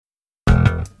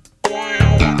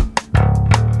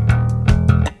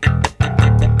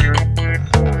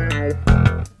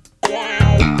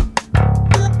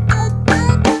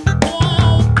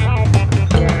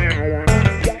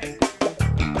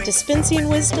Dispensing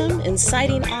wisdom,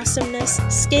 inciting awesomeness,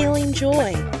 scaling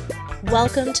joy.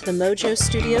 Welcome to the MoJOE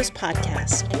Studios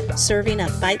podcast, serving up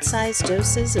bite-sized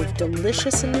doses of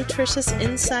delicious and nutritious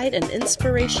insight and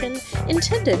inspiration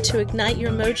intended to ignite your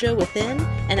mojo within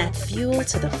and add fuel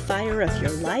to the fire of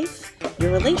your life,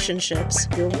 your relationships,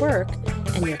 your work,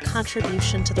 and your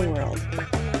contribution to the world.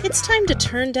 It's time to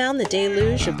turn down the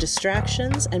deluge of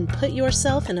distractions and put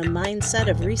yourself in a mindset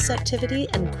of receptivity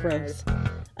and growth.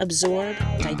 Absorb,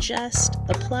 digest,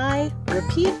 apply,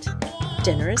 repeat.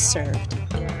 Dinner is served.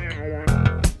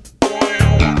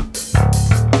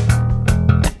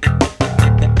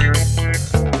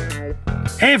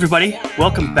 Hey everybody,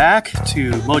 welcome back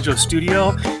to MoJOE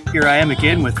Studio. Here I am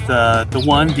again with the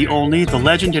one, the only, the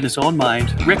legend in his own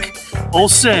mind, Rick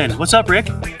Olson. What's up, Rick?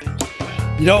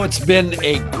 You know, it's been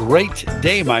a great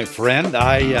day, my friend.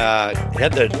 I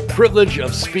had the privilege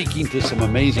of speaking to some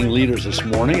amazing leaders this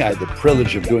morning. I had the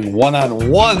privilege of doing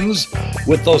one-on-ones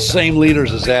with those same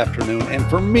leaders this afternoon. And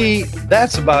for me,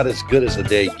 that's about as good as a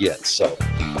day gets. So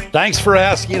thanks for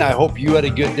asking. I hope you had a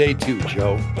good day too,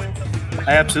 Joe.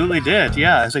 I absolutely did.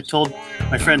 Yeah, as I told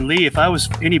my friend Lee, if I was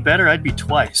any better, I'd be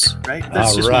twice, right?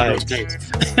 That's just one of those days.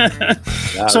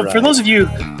 So for those of you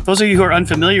who are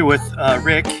unfamiliar with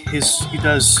Rick, he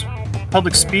does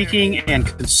public speaking and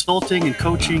consulting and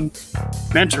coaching,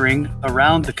 mentoring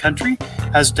around the country.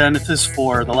 Has done this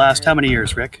for the last how many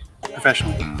years, Rick,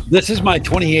 professionally? This is my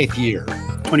 28th year.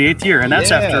 28th year, and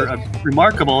that's after a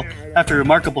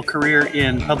remarkable career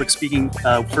in public speaking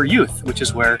for youth, which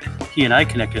is where he and I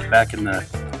connected back in the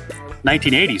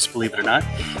 1980s, believe it or not.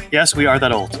 Yes, we are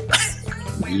that old.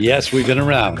 Yes, we've been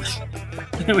around.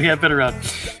 We have been around.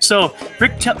 So,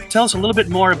 Rick, tell us a little bit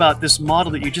more about this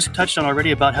model that you just touched on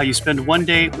already, about how you spend one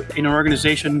day in an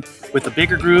organization with a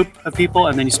bigger group of people,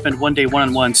 and then you spend one day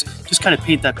one-on-ones. Just kind of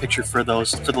paint that picture for the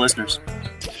listeners.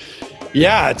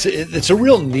 Yeah, it's a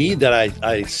real need that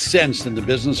I sensed in the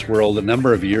business world a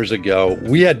number of years ago.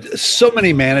 We had so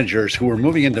many managers who were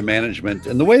moving into management,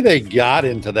 and the way they got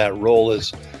into that role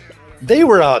is they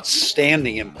were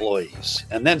outstanding employees.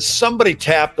 And then somebody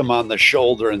tapped them on the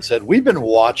shoulder and said, "We've been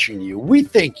watching you. We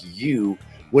think you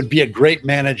would be a great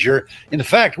manager. In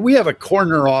fact, we have a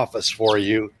corner office for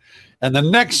you." And the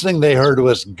next thing they heard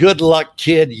was, "Good luck,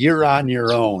 kid. You're on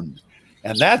your own."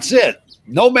 And that's it.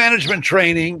 No management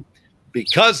training.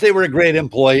 Because they were a great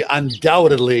employee,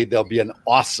 undoubtedly they'll be an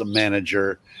awesome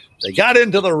manager. They got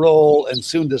into the role and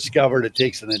soon discovered it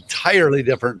takes an entirely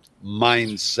different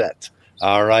mindset.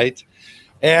 All right.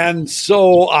 And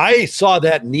so I saw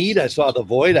that need. I saw the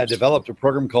void. I developed a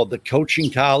program called the Coaching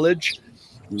College.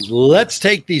 Let's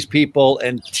take these people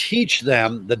and teach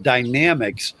them the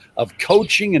dynamics of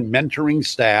coaching and mentoring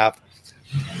staff,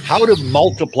 how to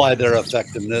multiply their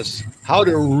effectiveness, how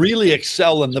to really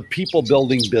excel in the people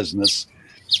building business.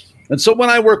 And so when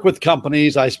I work with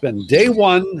companies, I spend day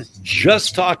one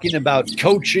just talking about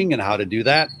coaching and how to do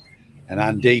that. And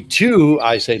on day two,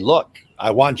 I say, look,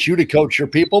 I want you to coach your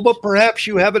people, but perhaps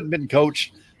you haven't been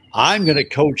coached. I'm going to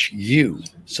coach you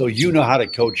so you know how to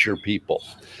coach your people.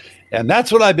 And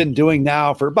that's what I've been doing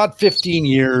now for about 15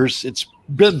 years. It's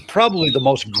been probably the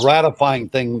most gratifying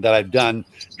thing that I've done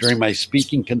during my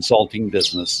speaking consulting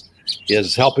business,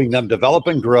 is helping them develop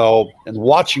and grow and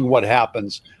watching what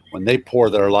happens when they pour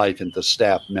their life into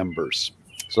staff members.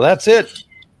 So that's it.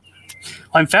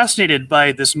 I'm fascinated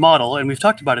by this model, and we've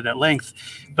talked about it at length,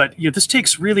 but this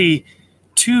takes really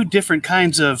two different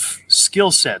kinds of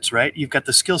skill sets, right? You've got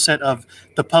the skill set of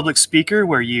the public speaker,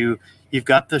 where you've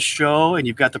got the show and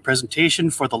you've got the presentation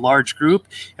for the large group.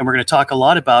 And we're going to talk a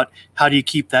lot about how do you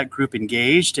keep that group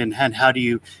engaged and how do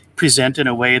you present in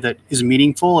a way that is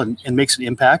meaningful and makes an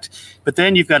impact. But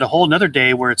then you've got a whole nother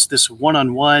day where it's this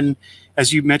one-on-one,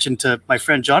 as you mentioned to my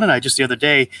friend John and I just the other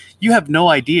day. You have no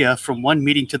idea from one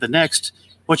meeting to the next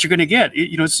what you're going to get.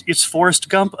 It's Forrest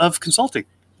Gump of consulting.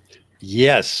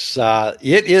 Yes,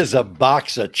 it is a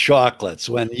box of chocolates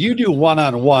when you do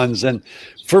one-on-ones. And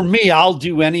for me, I'll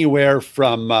do anywhere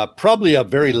from probably a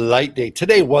very light day.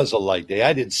 Today was a light day.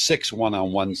 I did 6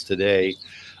 one-on-ones today.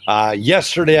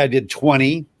 Yesterday, I did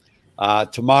 20.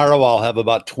 Tomorrow, I'll have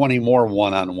about 20 more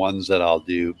one-on-ones that I'll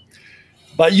do.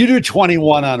 But you do 20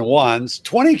 one-on-ones,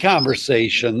 20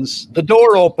 conversations, the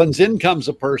door opens, in comes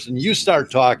a person, you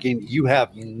start talking, you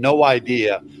have no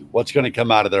idea what's going to come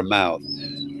out of their mouth.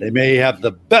 They may have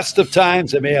the best of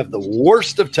times, they may have the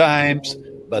worst of times,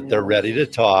 but they're ready to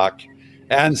talk.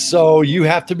 And so you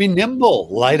have to be nimble,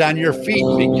 light on your feet,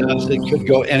 because it could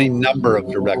go any number of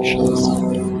directions.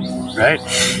 Right.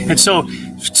 And so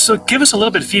give us a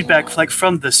little bit of feedback, like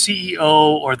from the CEO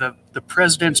or the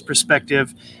president's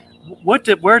perspective. Where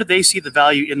do they see the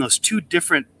value in those two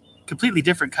different completely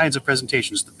different kinds of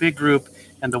presentations, the big group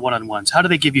and the one-on-ones. How do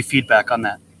they give you feedback on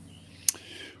that?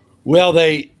 Well,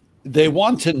 they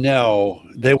want to know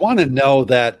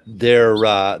that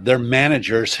their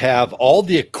managers have all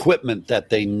the equipment that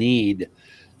they need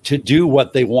to do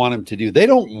what they want them to do. They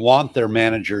don't want their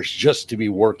managers just to be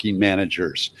working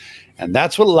managers. And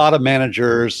that's what a lot of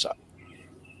managers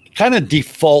kind of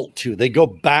default to. They go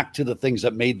back to the things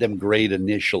that made them great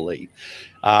initially.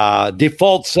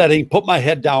 Default setting, put my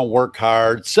head down, work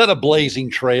hard, set a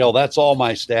blazing trail. That's all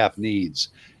my staff needs.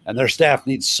 And their staff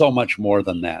needs so much more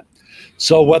than that.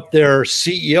 So what their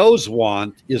CEOs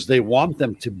want is they want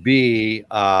them to be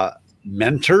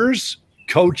mentors,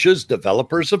 coaches,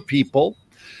 developers of people,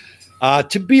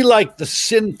 to be like the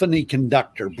symphony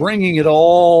conductor, bringing it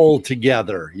all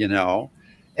together,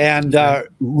 and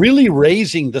really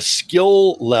raising the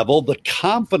skill level, the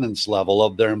confidence level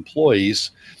of their employees,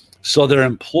 so their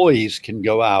employees can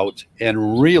go out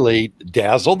and really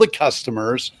dazzle the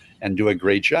customers and do a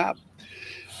great job.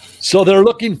 So they're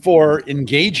looking for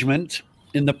engagement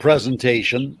in the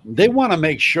presentation. They want to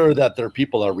make sure that their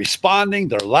people are responding,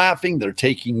 they're laughing, they're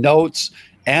taking notes,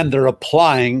 and they're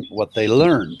applying what they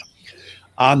learned.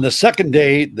 On the second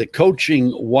day, the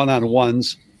coaching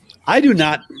one-on-ones, I do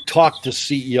not talk to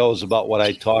CEOs about what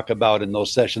I talk about in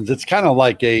those sessions. It's kind of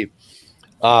like the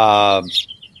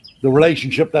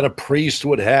relationship that a priest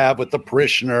would have with the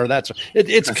parishioner.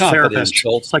 It's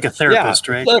confidential. It's like a therapist,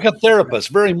 right? Like a therapist,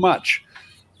 very much.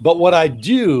 But what I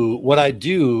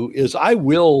do is I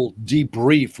will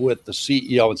debrief with the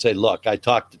CEO and say, look, I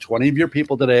talked to 20 of your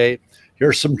people today. Here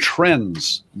are some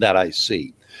trends that I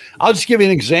see. I'll just give you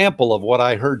an example of what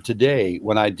I heard today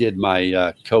when I did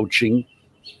my coaching.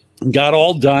 Got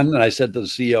all done, and I said to the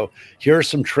CEO, here are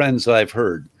some trends that I've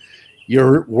heard.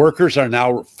 Your workers are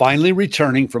now finally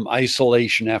returning from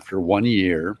isolation after 1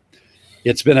 year.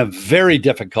 It's been a very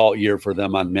difficult year for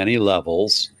them on many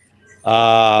levels.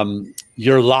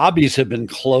 Your lobbies have been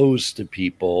closed to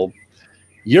people.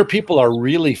 Your people are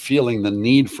really feeling the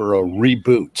need for a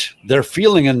reboot. They're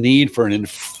feeling a need for an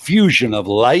infusion of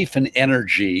life and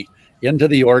energy into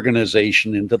the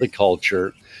organization, into the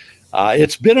culture.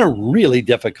 It's been a really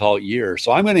difficult year.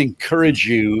 So I'm going to encourage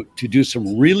you to do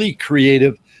some really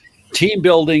creative team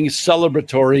building,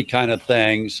 celebratory kind of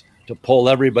things to pull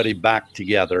everybody back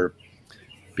together,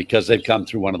 because they've come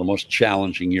through one of the most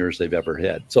challenging years they've ever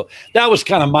had. So that was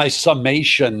kind of my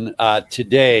summation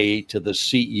today to the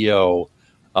CEO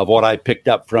of what I picked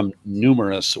up from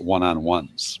numerous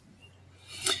one-on-ones.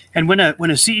 And when a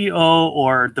CEO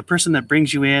or the person that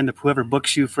brings you in, whoever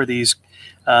books you for these,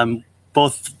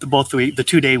 both the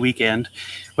 2-day weekend,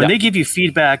 when they give you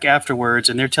feedback afterwards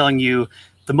and they're telling you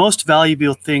the most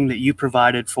valuable thing that you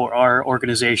provided for our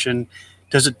organization,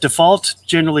 does it default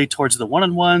generally towards the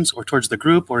one-on-ones or towards the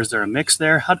group, or is there a mix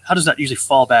there? How does that usually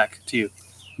fall back to you?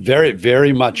 Very,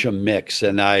 very much a mix.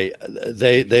 And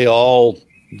they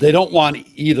don't want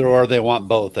either or, they want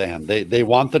both. And they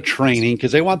want the training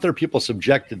because they want their people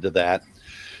subjected to that,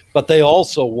 but they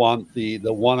also want the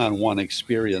one-on-one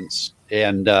experience.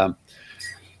 And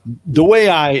the way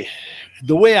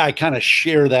I kind of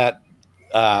share that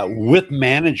with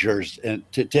managers and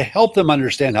to help them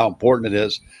understand how important it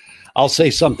is, I'll say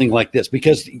something like this,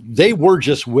 because they were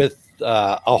just with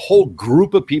a whole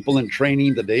group of people in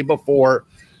training the day before.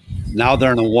 Now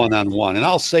they're in a one-on-one. And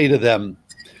I'll say to them,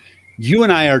 you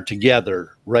and I are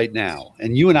together right now,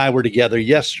 and you and I were together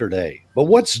yesterday. But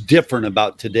what's different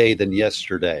about today than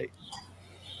yesterday?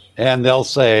 And they'll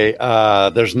say,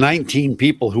 there's 19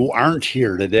 people who aren't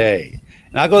here today.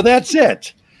 And I go, that's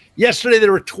it. Yesterday,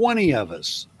 there were 20 of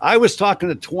us. I was talking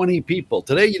to 20 people.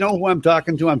 Today, you know who I'm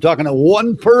talking to? I'm talking to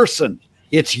one person.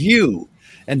 It's you.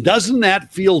 And doesn't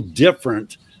that feel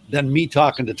different than me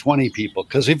talking to 20 people?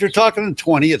 Because if you're talking to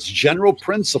 20, it's general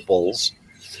principles.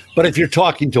 But if you're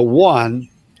talking to one,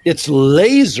 it's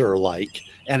laser-like,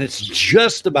 and it's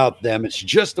just about them. It's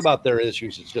just about their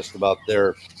issues. It's just about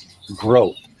their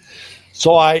growth.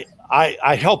 So I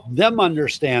help them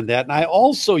understand that. And I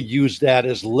also use that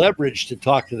as leverage to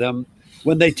talk to them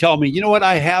when they tell me, you know what,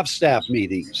 I have staff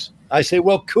meetings. I say,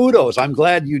 well, kudos. I'm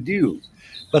glad you do.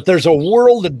 But there's a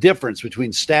world of difference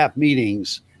between staff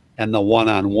meetings and the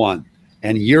one-on-one.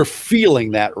 And you're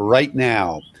feeling that right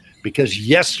now, because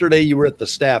yesterday you were at the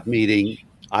staff meeting.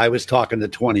 I was talking to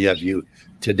 20 of you.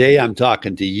 Today I'm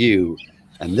talking to you.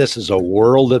 And this is a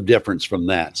world of difference from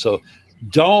that. So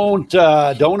don't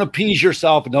appease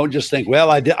yourself, and don't just think,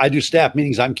 well, I do staff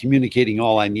meetings, I'm communicating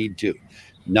all I need to.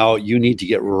 No, you need to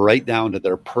get right down to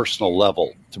their personal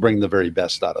level to bring the very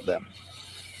best out of them.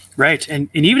 Right. And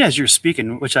even as you're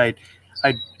speaking, which I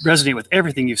I resonate with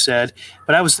everything you've said,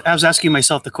 but I was asking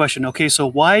myself the question, okay, so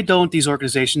why don't these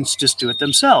organizations just do it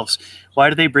themselves? Why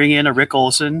do they bring in a Rick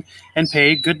Olson and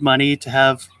pay good money to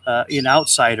have an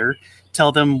outsider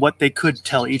tell them what they could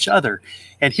tell each other?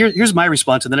 And here's my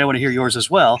response, and then I want to hear yours as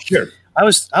well. Sure. I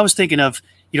was thinking of,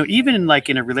 even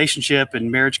in a relationship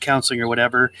and marriage counseling or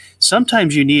whatever,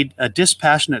 sometimes you need a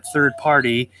dispassionate third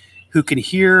party who can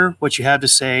hear what you have to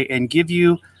say and give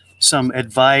you some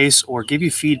advice or give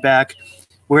you feedback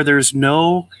where there's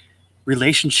no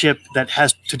relationship that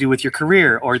has to do with your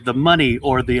career or the money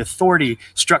or the authority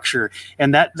structure.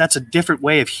 And that's a different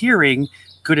way of hearing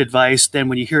good advice than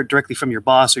when you hear it directly from your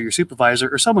boss or your supervisor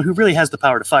or someone who really has the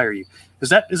power to fire you. Is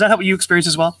that how you experience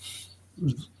as well?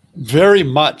 Very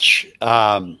much.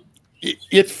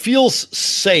 It feels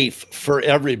safe for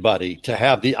everybody to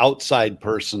have the outside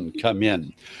person come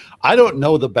in. I don't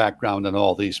know the background on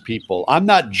all these people. I'm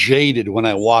not jaded when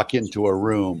I walk into a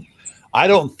room. I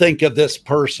don't think of this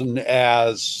person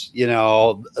as,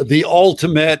 the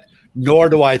ultimate, nor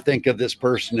do I think of this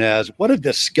person as, what a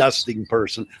disgusting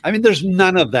person. I mean, there's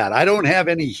none of that. I don't have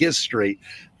any history.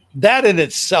 That in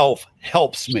itself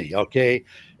helps me, okay?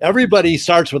 Everybody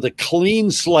starts with a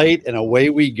clean slate and away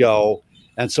we go.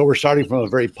 And so we're starting from a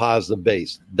very positive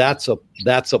base. That's a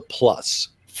plus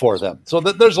for them. So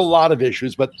there's a lot of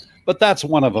issues, but that's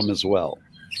one of them as well.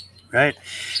 Right.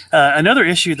 Another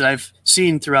issue that I've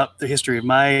seen throughout the history of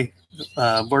my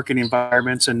working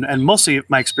environments and mostly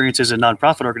my experiences in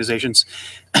nonprofit organizations,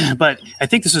 but I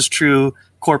think this is true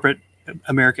corporate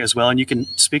America as well, and you can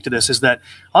speak to this, is that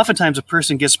oftentimes a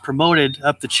person gets promoted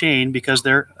up the chain because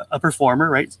they're a performer,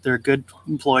 right? They're a good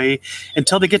employee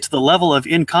until they get to the level of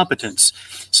incompetence.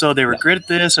 So they were great at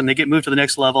this and they get moved to the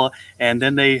next level, and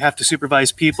then they have to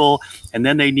supervise people, and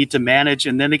then they need to manage,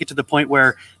 and then they get to the point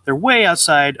where they're way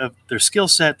outside of their skill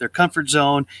set, their comfort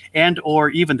zone, and or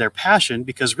even their passion,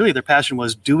 because really their passion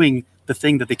was doing the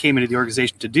thing that they came into the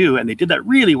organization to do, and they did that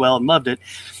really well and loved it.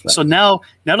 Right. So now,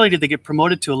 not only did they get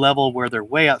promoted to a level where they're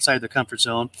way outside their comfort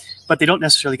zone, but they don't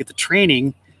necessarily get the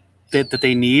training that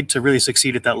they need to really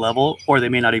succeed at that level, or they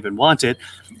may not even want it.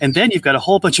 And then you've got a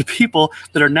whole bunch of people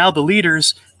that are now the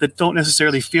leaders that don't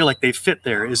necessarily feel like they fit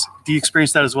there. Do you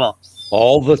experience that as well?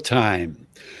 All the time.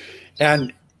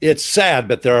 And it's sad,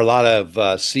 but there are a lot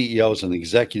of CEOs and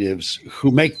executives who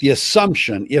make the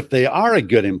assumption, if they are a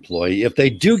good employee, if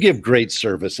they do give great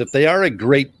service, if they are a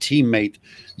great teammate,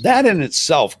 that in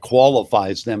itself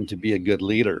qualifies them to be a good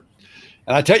leader.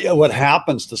 And I tell you what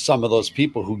happens to some of those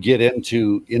people who get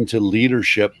into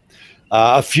leadership.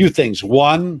 A few things.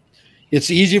 One,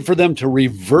 it's easy for them to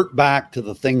revert back to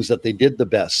the things that they did the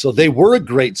best. So they were a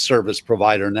great service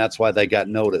provider, and that's why they got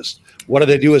noticed. What do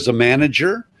they do as a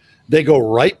manager? They go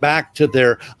right back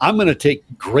to I'm going to take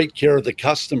great care of the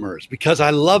customers because I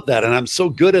love that and I'm so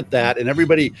good at that. And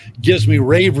everybody gives me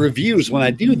rave reviews when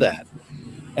I do that.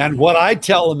 And what I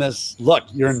tell them is, look,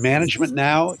 you're in management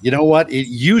now. You know what? It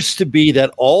used to be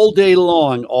that all day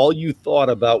long, all you thought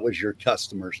about was your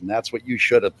customers. And that's what you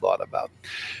should have thought about.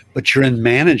 But you're in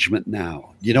management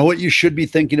now. You know what you should be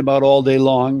thinking about all day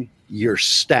long? Your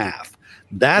staff.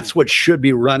 That's what should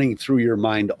be running through your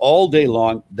mind all day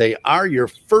long. They are your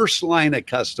first line of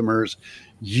customers.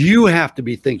 You have to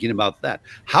be thinking about that.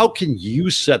 How can you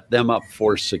set them up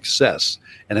for success?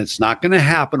 And it's not going to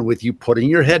happen with you putting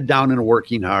your head down and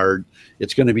working hard.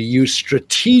 It's going to be you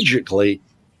strategically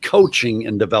coaching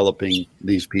and developing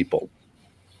these people.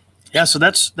 Yeah, so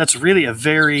that's really a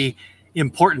very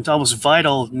important, almost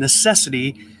vital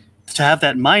necessity to have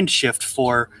that mind shift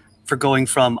for going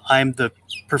from I'm the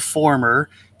performer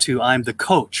to I'm the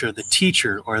coach or the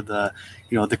teacher or the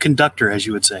conductor, as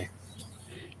you would say.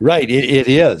 Right, it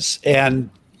is. And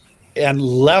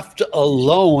left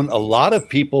alone, a lot of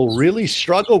people really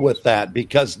struggle with that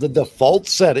because the default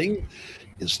setting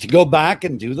is to go back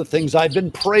and do the things I've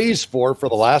been praised for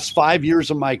the last 5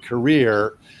 years of my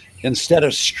career instead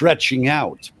of stretching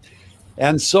out.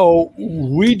 And so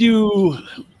we do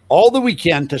all that we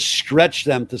can to stretch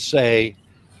them to say,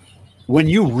 when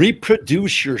you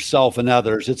reproduce yourself and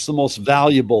others, it's the most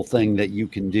valuable thing that you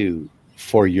can do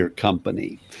for your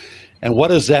company. And what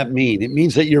does that mean? It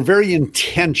means that you're very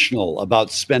intentional about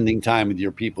spending time with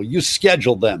your people. You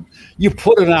schedule them. You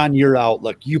put it on your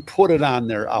Outlook. You put it on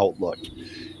their Outlook.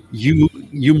 You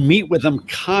meet with them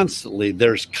constantly.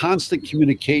 There's constant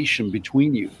communication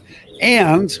between you.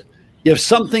 And if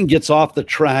something gets off the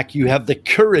track, you have the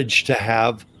courage to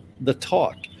have the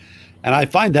talk. And I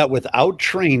find that without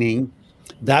training,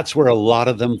 that's where a lot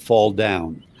of them fall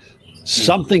down.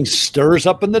 Something stirs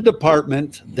up in the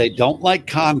department. They don't like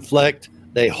conflict.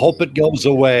 They hope it goes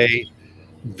away.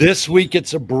 This week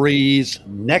it's a breeze.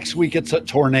 Next week it's a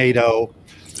tornado.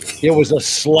 It was a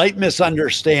slight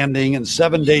misunderstanding, and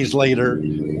 7 days later,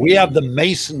 we have the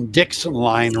Mason-Dixon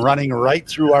line running right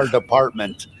through our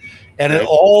department, and it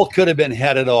all could have been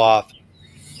headed off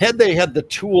had they had the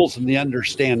tools and the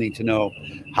understanding to know,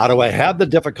 how do I have the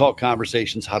difficult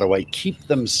conversations? How do I keep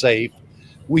them safe?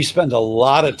 We spend a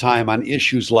lot of time on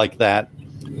issues like that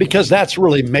because that's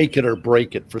really make it or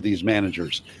break it for these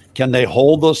managers. Can they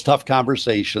hold those tough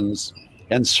conversations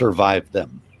and survive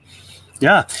them?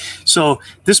 Yeah. So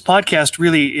this podcast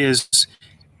really is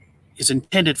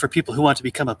intended for people who want to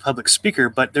become a public speaker,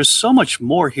 but there's so much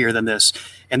more here than this.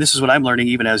 And this is what I'm learning,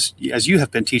 even as you have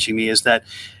been teaching me, is that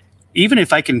even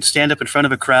if I can stand up in front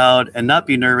of a crowd and not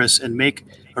be nervous and make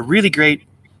a really great,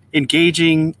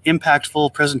 engaging,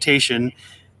 impactful presentation,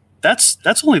 that's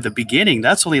only the beginning.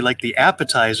 That's only like the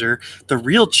appetizer. The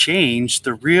real change,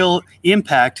 the real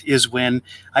impact is when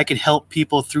I can help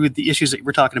people through the issues that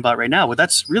we're talking about right now. Well,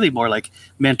 that's really more like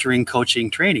mentoring, coaching,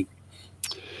 training.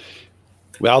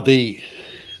 Well, the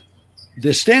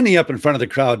standing up in front of the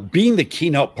crowd, being the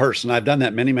keynote person, I've done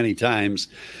that many, many times.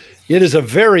 It is a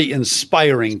very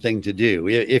inspiring thing to do.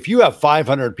 If you have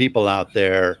 500 people out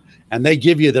there and they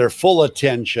give you their full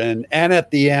attention, and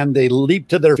at the end, they leap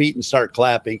to their feet and start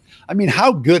clapping. I mean,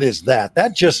 how good is that?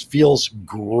 That just feels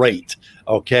great,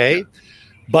 okay?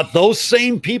 But those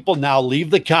same people now leave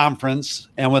the conference,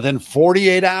 and within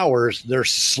 48 hours, they're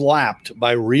slapped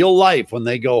by real life when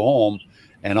they go home,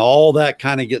 and all that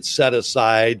kind of gets set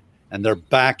aside, and they're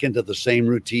back into the same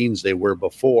routines they were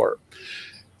before.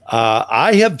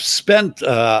 I have spent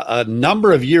a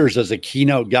number of years as a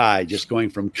keynote guy, just going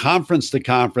from conference to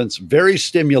conference, very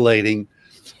stimulating.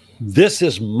 This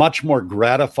is much more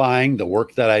gratifying, the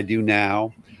work that I do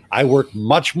now. I work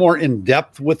much more in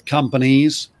depth with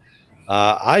companies.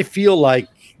 I feel like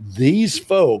these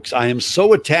folks I am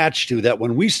so attached to that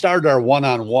when we start our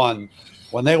one-on-one,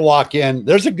 when they walk in,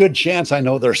 there's a good chance I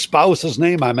know their spouse's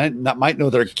name. I might know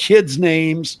their kids'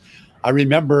 names. I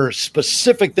remember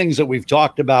specific things that we've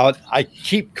talked about. I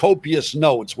keep copious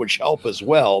notes, which help as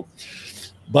well.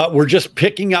 But we're just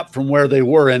picking up from where they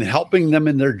were and helping them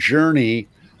in their journey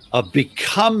of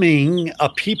becoming a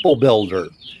people builder.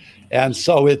 And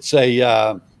so it's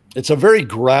a very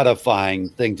gratifying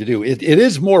thing to do. It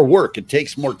is more work. It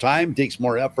takes more time, takes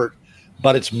more effort,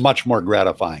 but it's much more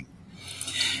gratifying.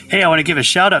 Hey, I want to give a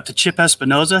shout out to Chip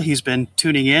Espinoza. He's been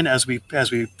tuning in as we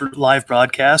live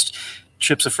broadcast.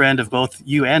 Chip's a friend of both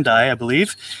you and I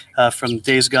believe, from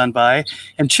days gone by.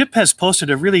 And Chip has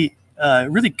posted a really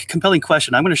compelling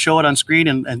question. I'm going to show it on screen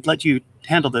and let you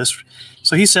handle this.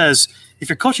 So he says, if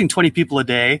you're coaching 20 people a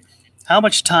day, how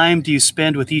much time do you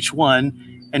spend with each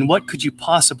one, and what could you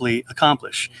possibly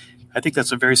accomplish? I think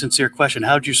that's a very sincere question.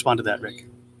 How did you respond to that, Rick?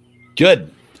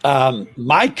 Good.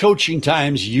 My coaching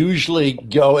times usually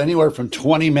go anywhere from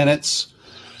 20 minutes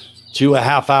to a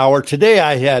half hour. Today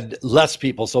I had less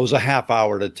people, so it was a half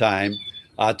hour at a time.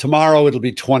 Tomorrow it'll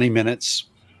be 20 minutes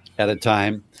at a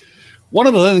time. One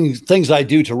of the things I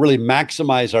do to really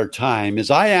maximize our time is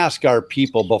I ask our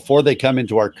people before they come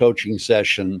into our coaching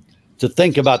session to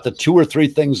think about the 2 or 3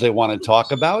 things they want to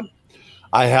talk about.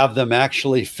 I have them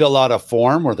actually fill out a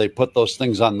form where they put those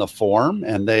things on the form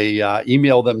and they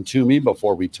email them to me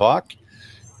before we talk.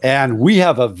 And we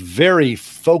have a very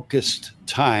focused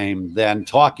time then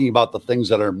talking about the things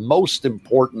that are most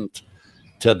important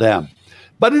to them.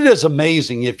 But it is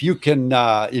amazing if you can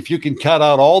cut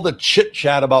out all the chit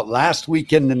chat about last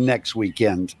weekend and next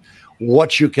weekend,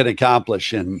 what you can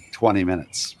accomplish in 20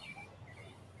 minutes.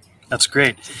 That's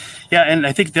great. Yeah, and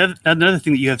I think another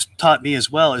thing that you have taught me as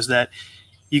well is that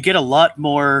you get a lot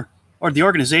more, or the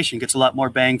organization gets a lot more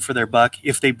bang for their buck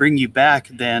if they bring you back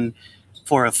then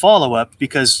for a follow-up,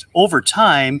 because over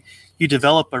time you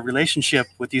develop a relationship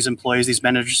with these employees, these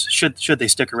managers, should they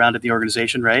stick around at the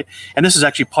organization, right? And this is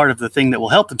actually part of the thing that will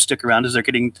help them stick around, is they're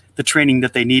getting the training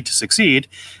that they need to succeed.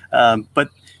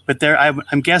 But there,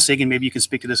 I'm guessing, and maybe you can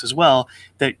speak to this as well,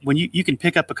 that when you can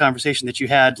pick up a conversation that you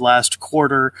had last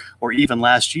quarter or even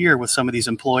last year with some of these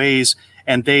employees,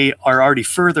 and they are already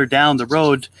further down the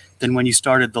road than when you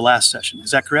started the last session. Is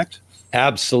that correct?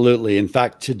 Absolutely. In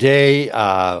fact, today,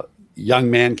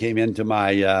 young man came into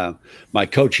my my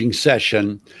coaching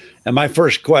session, and my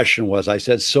first question was, I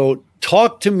said, so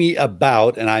talk to me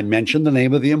about, and I mentioned the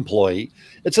name of the employee.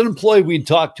 It's an employee we'd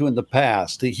talked to in the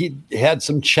past. He had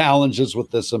some challenges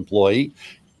with this employee,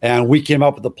 and we came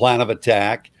up with a plan of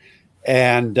attack.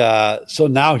 And so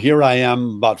now here I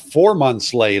am about 4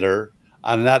 months later,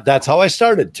 and that's how I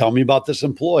started. Tell me about this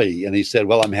employee. And he said,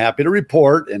 well, I'm happy to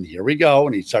report, and here we go.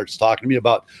 And he starts talking to me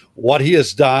about what he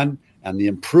has done and the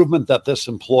improvement that this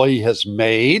employee has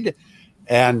made.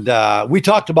 And we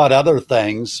talked about other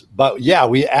things, but yeah,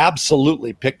 we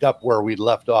absolutely picked up where we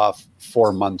left off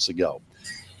 4 months ago.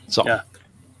 So yeah,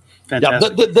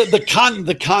 fantastic.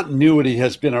 The continuity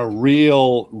has been a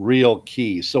real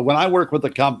key. So when I work with a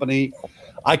company,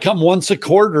 I come once a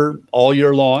quarter all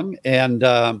year long,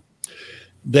 and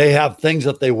they have things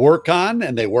that they work on,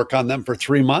 and they work on them for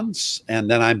 3 months. And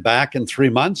then I'm back in 3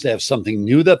 months. They have something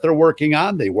new that they're working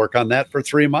on. They work on that for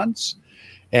 3 months.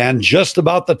 And just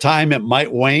about the time it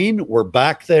might wane, we're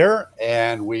back there,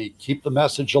 and we keep the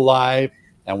message alive,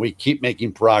 and we keep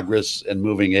making progress and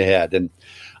moving ahead. And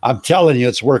I'm telling you,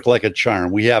 it's worked like a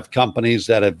charm. We have companies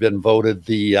that have been voted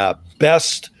the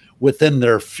best within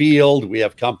their field. We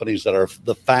have companies that are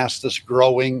the fastest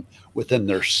growing within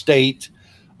their state.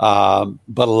 But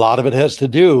a lot of it has to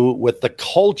do with the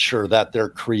culture that they're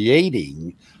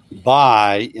creating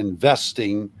by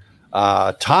investing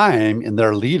time in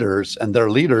their leaders, and their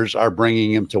leaders are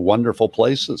bringing them to wonderful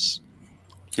places.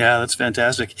 Yeah, that's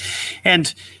fantastic.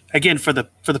 And again, for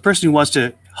the person who wants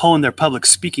to hone their public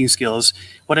speaking skills,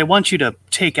 what I want you to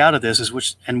take out of this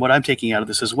and what I'm taking out of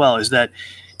this as well, is that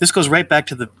this goes right back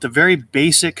to the very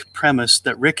basic premise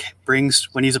that Rick brings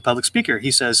when he's a public speaker.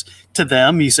 He says to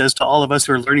them, he says to all of us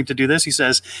who are learning to do this, he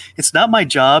says, it's not my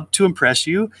job to impress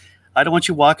you. I don't want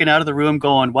you walking out of the room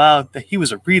going, wow, he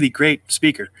was a really great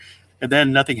speaker, and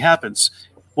then nothing happens.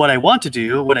 What I want to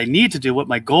do, what I need to do, what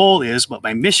my goal is, what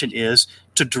my mission is,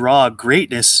 to draw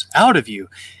greatness out of you.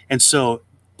 And so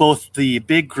both the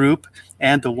big group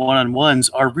and the one-on-ones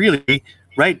are really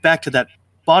right back to that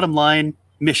bottom line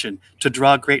mission, to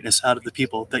draw greatness out of the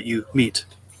people that you meet.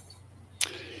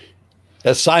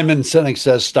 As Simon Sinek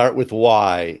says, start with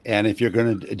why. And if you're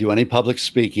going to do any public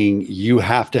speaking, you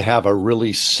have to have a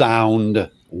really sound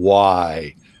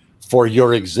why for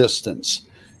your existence.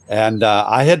 And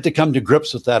I had to come to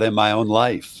grips with that in my own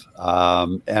life.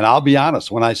 And I'll be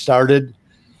honest, when I started,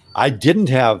 I didn't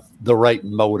have the right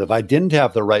motive. I didn't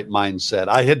have the right mindset.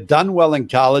 I had done well in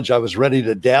college. I was ready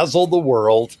to dazzle the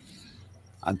world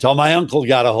until my uncle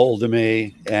got a hold of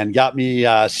me and got me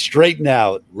straightened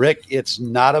out. Rick, it's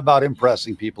not about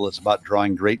impressing people. It's about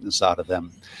drawing greatness out of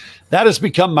them. That has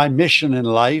become my mission in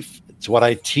life. It's what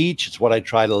I teach. It's what I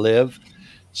try to live.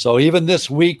 So even this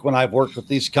week when I've worked with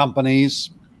these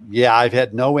companies, yeah, I've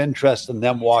had no interest in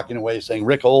them walking away saying,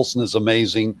 Rick Olson is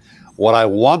amazing. What I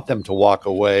want them to walk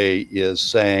away is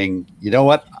saying, you know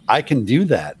what? I can do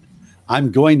that.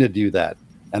 I'm going to do that.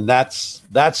 And that's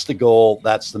the goal.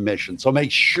 That's the mission. So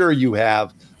make sure you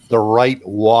have the right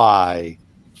why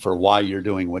for why you're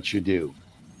doing what you do.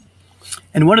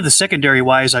 And one of the secondary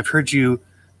whys I've heard you,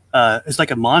 it's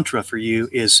like a mantra for you,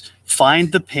 is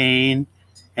find the pain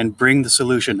and bring the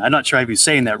solution. I'm not sure I'd be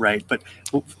saying that right, but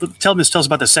tell us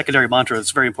about the secondary mantra.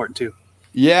 It's very important too.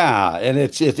 Yeah, and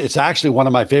it's actually one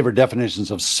of my favorite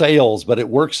definitions of sales, but it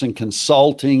works in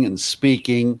consulting and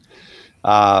speaking.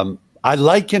 I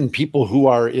liken people who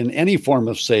are in any form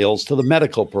of sales to the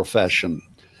medical profession.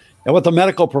 And what the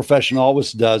medical profession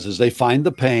always does is they find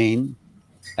the pain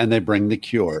and they bring the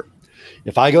cure.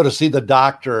 If I go to see the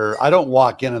doctor, I don't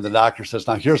walk in and the doctor says,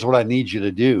 now here's what I need you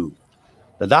to do.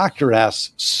 The doctor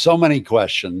asks so many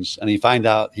questions, and he finds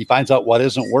out what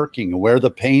isn't working and where the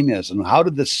pain is and how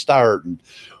did this start and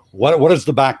what is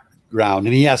the background.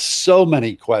 And he asks so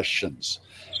many questions.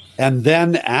 And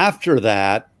then after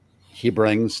that, he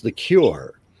brings the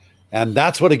cure. And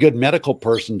that's what a good medical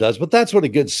person does, but that's what a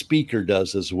good speaker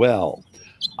does as well.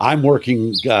 I'm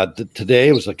working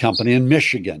today was a company in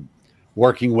Michigan,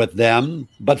 working with them,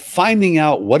 but finding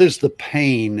out what is the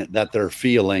pain that they're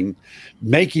feeling,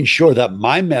 making sure that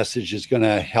my message is going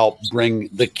to help bring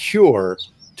the cure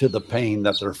to the pain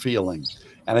that they're feeling.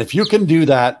 And if you can do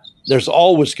that, there's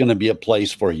always going to be a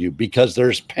place for you because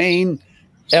there's pain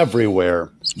everywhere.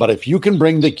 But if you can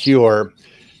bring the cure,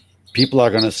 people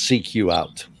are going to seek you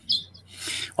out.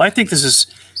 Well, I think this is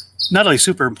not only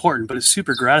super important, but it's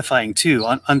super gratifying too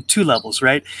on two levels,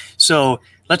 right? So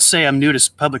let's say I'm new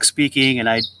to public speaking and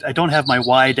I don't have my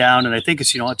why down, and I think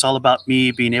it's all about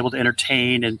me being able to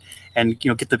entertain and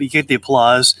get the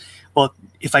applause. Well,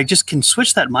 if I just can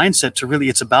switch that mindset to really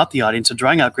it's about the audience and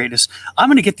drawing out greatness, I'm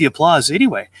going to get the applause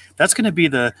anyway. That's going to be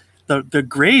the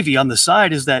gravy on the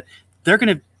side, is that they're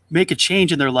going to make a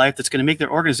change in their life that's going to make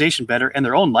their organization better and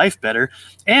their own life better,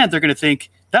 and they're going to think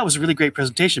that was a really great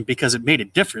presentation because it made a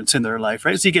difference in their life,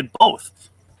 right? So you get both.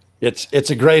 It's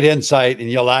a great insight, and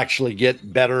you'll actually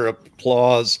get better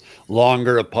applause,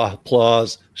 longer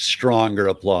applause, stronger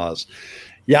applause.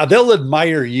 Yeah, they'll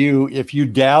admire you if you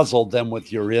dazzled them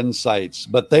with your insights,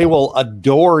 but they will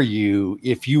adore you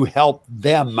if you help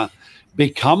them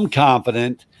become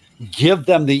confident, give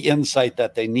them the insight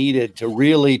that they needed to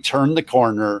really turn the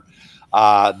corner.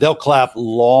 They'll clap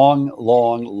long,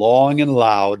 long, long and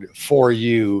loud for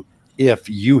you if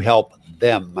you help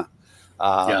them.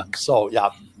 So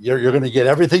you're going to get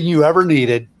everything you ever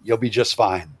needed. You'll be just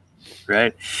fine.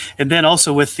 Right. And then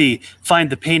also with the find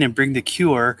the pain and bring the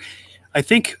cure, I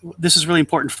think this is really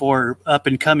important for up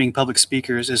and coming public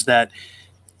speakers, is that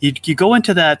you go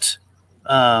into that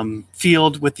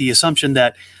field with the assumption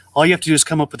that all you have to do is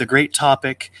come up with a great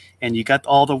topic, and you got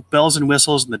all the bells and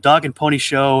whistles and the dog and pony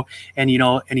show, and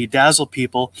you dazzle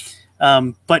people.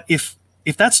 But if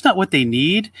that's not what they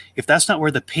need, if that's not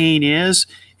where the pain is,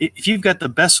 if you've got the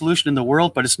best solution in the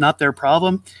world, but it's not their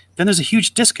problem, then there's a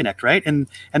huge disconnect, right? And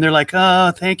they're like,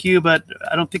 oh, thank you, but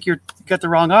I don't think you got the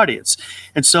wrong audience.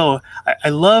 And so I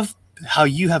love how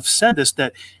you have said this,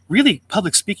 that really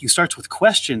public speaking starts with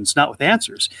questions, not with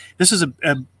answers. This is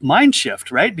a mind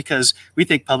shift, right? Because we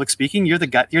think public speaking, you're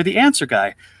the answer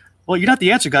guy. Well, you're not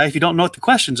the answer guy if you don't know what the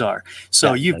questions are.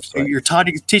 So you're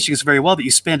teaching us very well that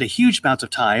you spend a huge amount of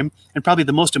time, and probably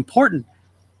the most important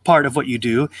part of what you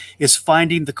do is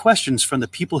finding the questions from the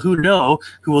people who know,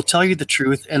 who will tell you the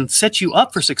truth and set you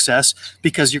up for success,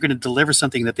 because you're going to deliver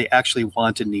something that they actually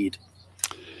want and need.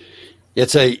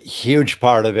 It's a huge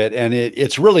part of it, and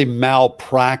it's really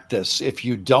malpractice if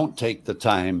you don't take the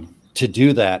time to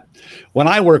do that. When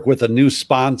I work with a new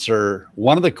sponsor,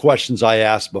 one of the questions I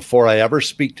ask before I ever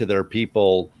speak to their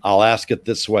people, I'll ask it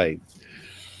this way.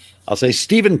 I'll say,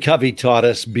 Stephen Covey taught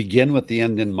us, begin with the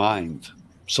end in mind.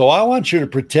 So I want you to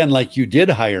pretend like you did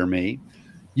hire me.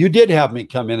 You did have me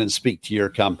come in and speak to your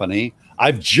company.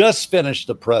 I've just finished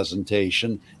the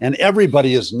presentation, and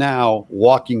everybody is now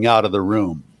walking out of the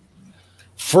room.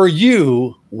 For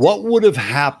you, what would have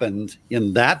happened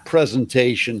in that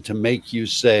presentation to make you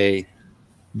say,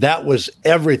 that was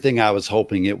everything I was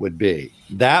hoping it would be?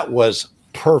 That was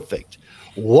perfect.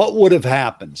 What would have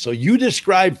happened? So you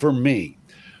describe for me,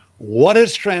 what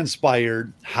has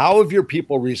transpired? How have your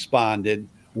people responded?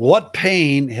 What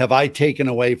pain have I taken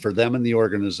away for them in the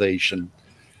organization?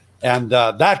 And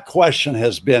that question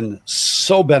has been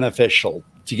so beneficial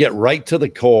to get right to the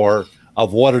core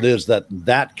of what it is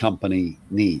that company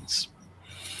needs.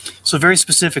 So very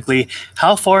specifically,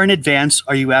 how far in advance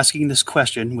are you asking this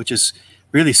question, which is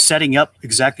really setting up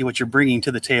exactly what you're bringing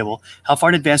to the table? How far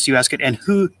in advance do you ask it, and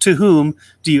to whom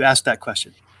do you ask that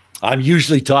question? I'm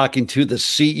usually talking to the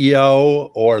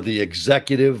CEO or the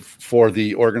executive for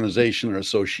the organization or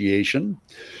association.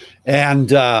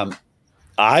 And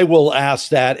I will ask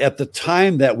that at the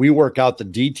time that we work out the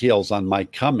details on my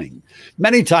coming.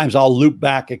 Many times I'll loop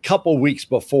back a couple weeks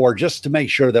before just to make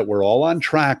sure that we're all on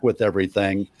track with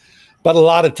everything. But a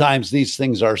lot of times these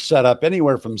things are set up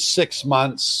anywhere from 6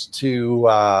 months to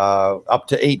up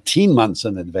to 18 months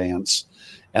in advance.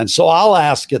 And so I'll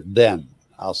ask it then.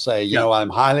 I'll say, I'm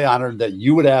highly honored that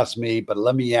you would ask me, but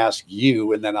let me ask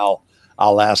you. And then I'll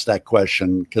ask that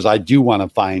question, because I do want to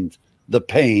find the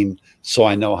pain so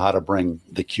I know how to bring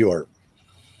the cure.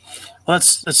 Well,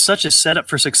 that's such a setup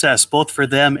for success, both for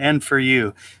them and for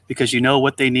you, because you know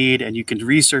what they need and you can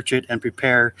research it and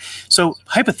prepare. So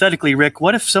hypothetically, Rick,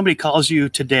 what if somebody calls you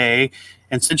today,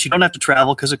 and since you don't have to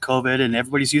travel because of COVID and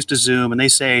everybody's used to Zoom, and they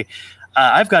say,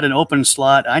 I've got an open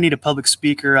slot, I need a public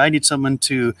speaker, I need someone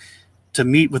to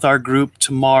meet with our group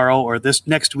tomorrow or this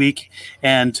next week,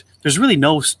 and there's really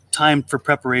no time for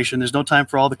preparation, there's no time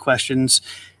for all the questions.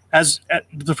 As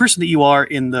the person that you are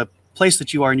in the place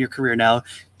that you are in your career now,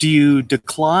 do you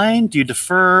decline, do you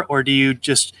defer, or do you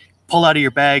just pull out of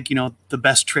your bag, the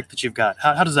best trick that you've got?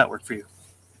 How does that work for you?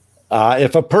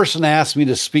 If a person asked me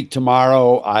to speak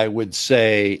tomorrow, I would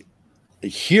say,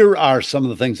 here are some of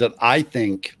the things that I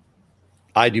think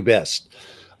I do best.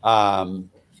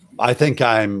 I think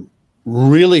I'm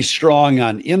really strong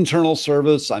on internal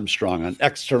service. I'm strong on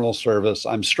external service.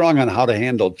 I'm strong on how to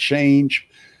handle change.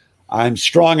 I'm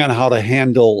strong on how to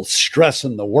handle stress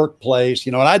in the workplace.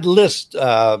 And I'd list,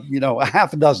 a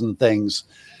half a dozen things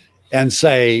and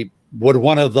say, would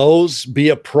one of those be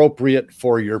appropriate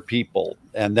for your people?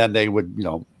 And then they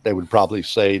would probably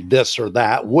say this or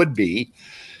that would be.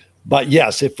 But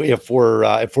yes, if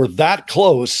we're that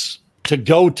close to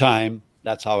go time,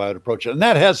 that's how I would approach it. And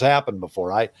that has happened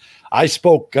before. I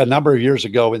spoke a number of years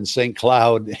ago in St.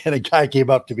 Cloud, and a guy came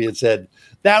up to me and said,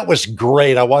 "That was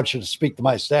great. I want you to speak to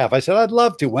my staff." I said, "I'd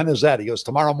love to. When is that?" He goes,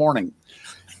 "Tomorrow morning."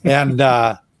 And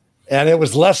it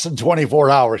was less than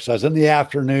 24 hours. So I was in the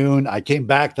afternoon. I came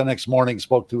back the next morning,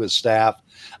 spoke to his staff.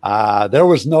 There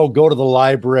was no go to the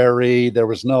library. There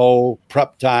was no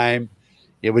prep time.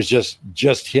 It was just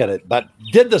hit it, but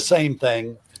did the same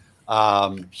thing.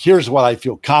 Here's what I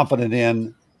feel confident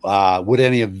in. would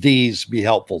any of these be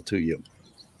helpful to you?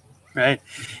 Right.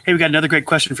 Hey, we got another great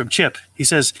question from Chip. He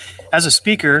says, as a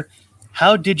speaker,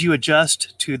 how did you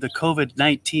adjust to the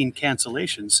COVID-19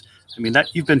 cancellations? I mean, that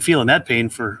you've been feeling that pain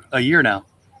for a year now.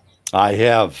 I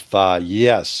have,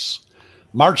 yes.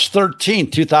 March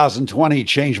 13th, 2020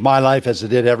 changed my life as it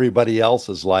did everybody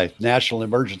else's life. National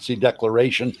emergency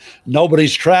declaration.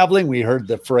 Nobody's traveling. We heard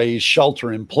the phrase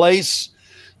shelter in place.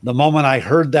 The moment I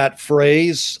heard that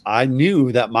phrase, I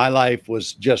knew that my life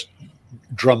was just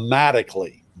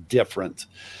dramatically different.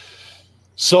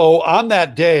 So on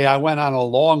that day, I went on a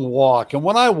long walk. And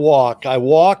when I walk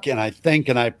and I think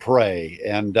and I pray.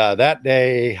 And that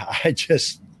day,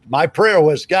 my prayer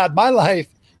was, God, my life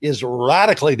is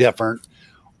radically different.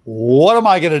 What am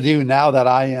I going to do now that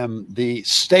I am the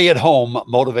stay-at-home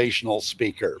motivational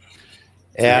speaker?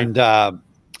 And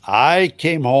I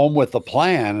came home with a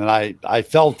plan, and I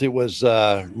felt it was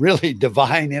really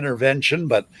divine intervention,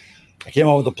 but I came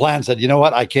home with a plan, said, you know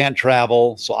what, I can't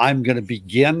travel, so I'm going to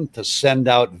begin to send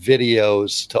out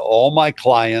videos to all my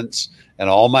clients and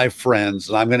all my friends,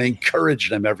 and I'm going to encourage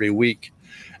them every week.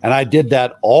 And I did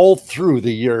that all through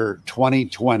the year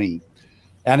 2020.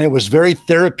 And it was very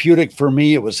therapeutic for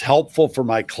me. It was helpful for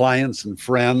my clients and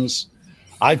friends.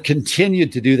 I've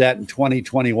continued to do that in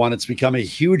 2021. It's become a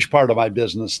huge part of my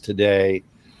business today.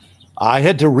 I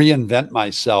had to reinvent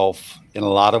myself in a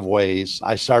lot of ways.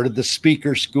 I started the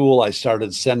speaker school. I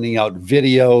started sending out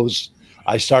videos.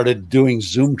 I started doing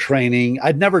Zoom training.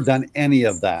 I'd never done any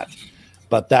of that,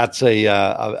 but that's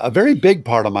a very big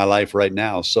part of my life right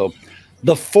now. So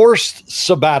the forced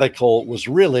sabbatical was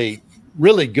really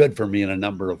good for me in a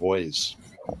number of ways.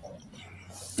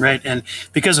 Right. And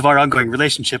because of our ongoing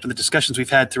relationship and the discussions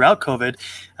we've had throughout COVID,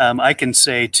 I can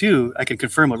say too, I can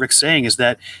confirm what Rick's saying is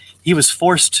that he was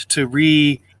forced to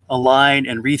realign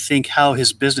and rethink how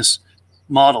his business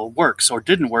model works or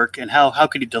didn't work, and how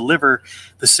could he deliver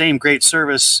the same great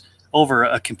service over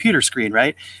a computer screen,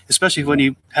 right? Especially when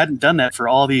you hadn't done that for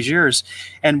all these years.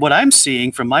 And what I'm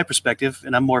seeing from my perspective,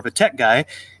 and I'm more of a tech guy,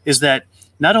 is that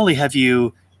not only have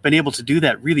you been able to do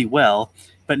that really well,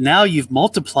 but now you've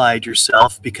multiplied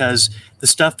yourself, because the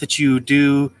stuff that you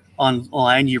do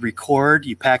online, you record,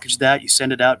 you package that, you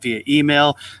send it out via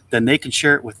email, then they can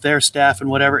share it with their staff and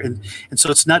whatever. And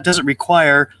so doesn't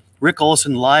require Rick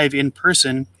Olson live in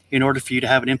person in order for you to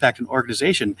have an impact in an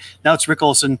organization. Now it's Rick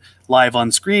Olson live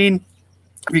on screen,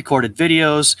 recorded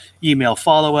videos, email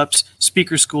follow-ups,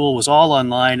 speaker school was all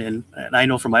online. And I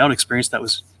know from my own experience, that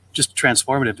was just a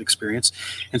transformative experience.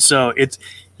 And so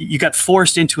you got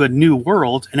forced into a new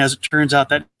world. And as it turns out,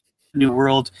 that new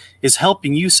world is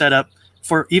helping you set up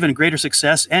for even greater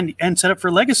success and set up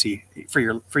for legacy for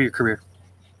your career.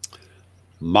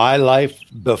 My life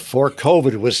before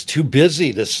COVID was too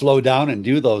busy to slow down and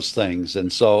do those things.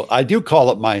 And so I do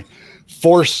call it my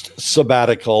forced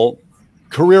sabbatical.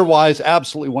 Career-wise,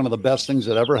 absolutely one of the best things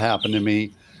that ever happened to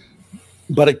me.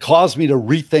 But it caused me to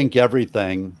rethink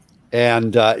everything.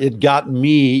 And it got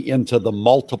me into the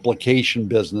multiplication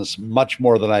business much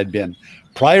more than I'd been.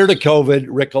 Prior to COVID,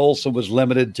 Rick Olson was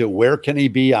limited to where can he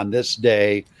be on this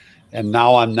day. And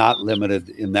now I'm not limited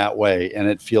in that way. And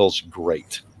it feels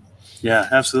great. Yeah,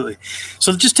 absolutely.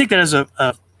 So just take that as a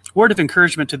word of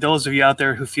encouragement to those of you out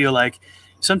there who feel like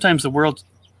sometimes the world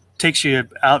takes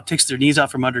their knees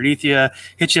out from underneath you,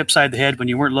 hits you upside the head when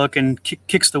you weren't looking,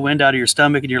 kicks the wind out of your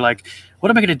stomach, and you're like, what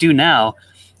am I going to do now?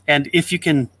 And if you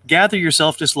can gather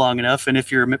yourself just long enough, and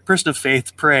if you're a person of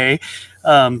faith, pray,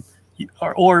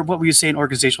 or what we say in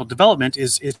organizational development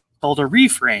is called a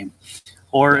reframe,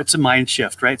 or it's a mind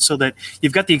shift, right? So that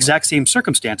you've got the exact same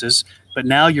circumstances, but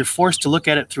now you're forced to look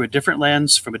at it through a different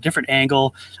lens, from a different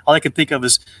angle. All I can think of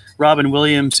is Robin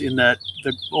Williams in the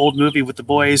old movie with the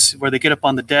boys, where they get up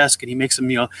on the desk and he makes them,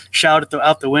 shout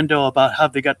out the window about how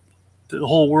they got the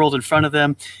whole world in front of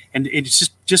them. And it's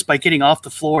just by getting off the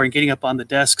floor and getting up on the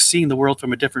desk, seeing the world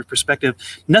from a different perspective,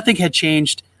 nothing had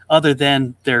changed other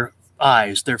than their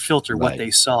eyes, their filter, right, what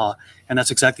they saw. And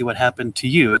that's exactly what happened to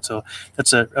you. And so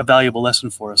that's a valuable lesson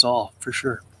for us all, for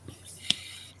sure.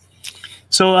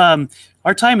 So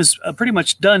our time is pretty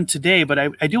much done today, but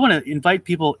I do want to invite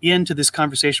people into this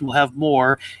conversation. We'll have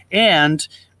more. And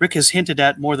Rick has hinted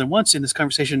at more than once in this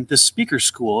conversation, the Speaker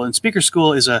School. And Speaker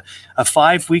School is a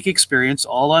 5-week experience,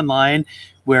 all online,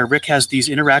 where Rick has these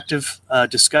interactive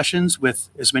discussions with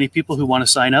as many people who want to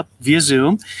sign up via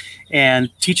Zoom,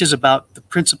 and teaches about the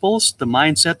principles, the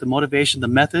mindset, the motivation, the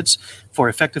methods for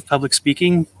effective public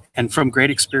speaking. And from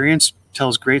great experience,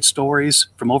 tells great stories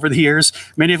from over the years,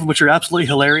 many of them which are absolutely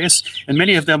hilarious, and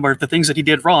many of them are the things that he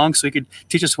did wrong, so he could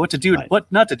teach us what to do and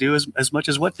what not to do as much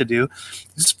as what to do.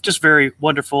 It's just very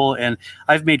wonderful, and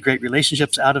I've made great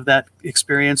relationships out of that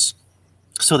experience.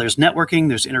 So there's networking,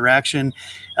 there's interaction,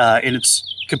 and it's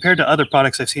compared to other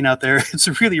products I've seen out there,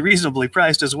 it's really reasonably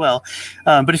priced as well.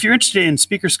 But if you're interested in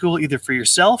speaker school, either for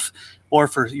yourself or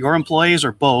for your employees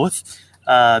or both,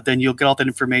 then you'll get all that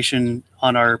information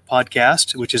on our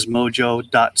podcast, which is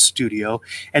mojo.studio.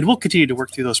 And we'll continue to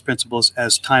work through those principles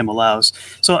as time allows.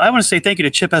 So I want to say thank you to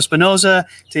Chip Espinoza,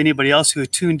 to anybody else who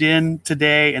tuned in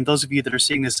today, and those of you that are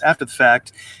seeing this after the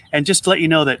fact. And just to let you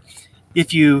know that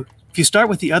if you start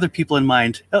with the other people in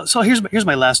mind, so here's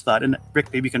my last thought, and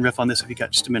Rick, maybe you can riff on this if you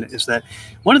got just a minute, is that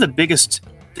one of the biggest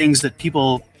things that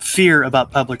people fear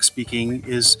about public speaking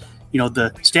is,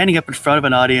 the standing up in front of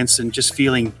an audience and just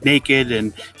feeling naked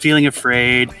and feeling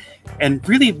afraid. And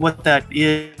really what that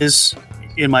is,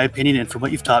 in my opinion, and from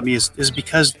what you've taught me, is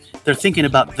because they're thinking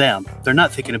about them. They're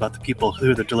not thinking about the people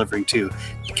who they're delivering to.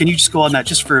 Can you just go on that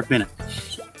just for a minute?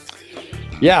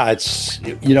 Yeah, it's,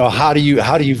 how do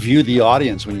you view the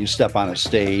audience when you step on a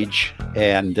stage?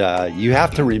 And you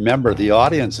have to remember the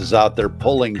audience is out there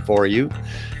pulling for you.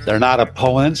 They're not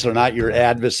opponents. They're not your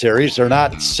adversaries. They're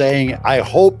not saying, I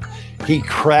hope he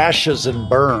crashes and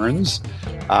burns.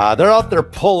 They're out there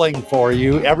pulling for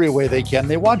you every way they can.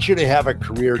 They want you to have a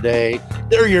career day.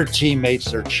 They're your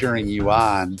teammates. They're cheering you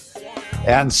on.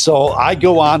 And so I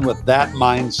go on with that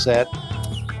mindset.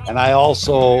 And I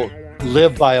also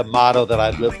live by a motto that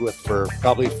I've lived with for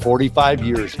probably 45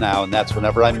 years now. And that's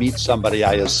whenever I meet somebody,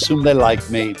 I assume they like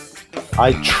me.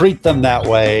 I treat them that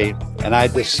way. And I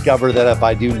discover that if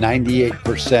I do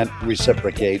 98%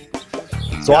 reciprocate.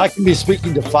 So I can be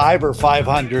speaking to 5 or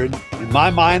 500. In my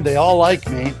mind, they all like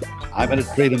me. I'm going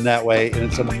to treat them that way. And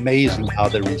it's amazing how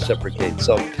they reciprocate.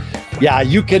 So yeah,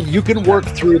 you can work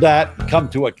through that, come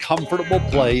to a comfortable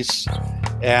place.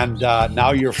 And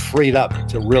now you're freed up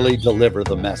to really deliver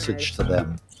the message to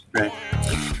them. Right.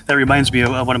 That reminds me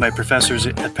of one of my professors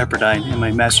at Pepperdine in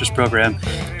my master's program.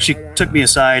 She took me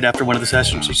aside after one of the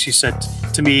sessions. She said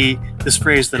to me this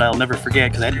phrase that I'll never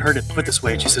forget because I hadn't heard it put this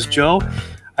way. She says, Joe,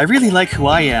 I really like who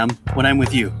I am when I'm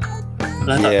with you.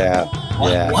 And I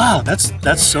thought, wow,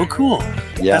 that's so cool.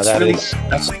 Yeah,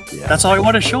 that's how I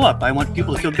want to show up. I want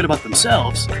people to feel good about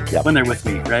themselves when they're with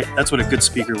me, right? That's what a good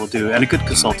speaker will do, and a good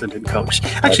consultant and coach.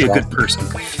 Actually, a good person.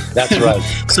 That's right.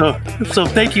 So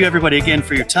thank you, everybody, again,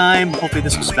 for your time. Hopefully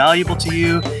this was valuable to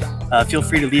you. Feel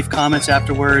free to leave comments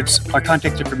afterwards. Our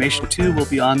contact information, too, will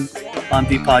be on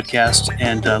the podcast,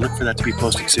 and look for that to be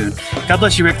posted soon. God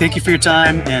bless you, Rick. Thank you for your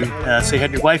time, and say hi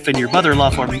to your wife and your mother-in-law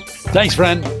for me. Thanks,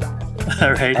 friend.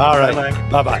 All right. Bye-bye.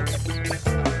 Bye-bye.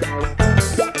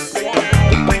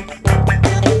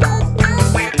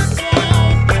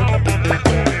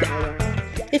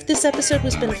 If this episode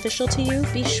was beneficial to you,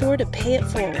 be sure to pay it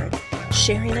forward,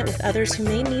 sharing it with others who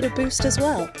may need a boost as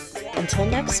well. Until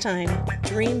next time,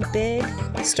 dream big,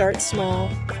 start small,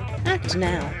 act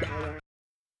now.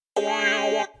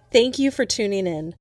 Thank you for tuning in.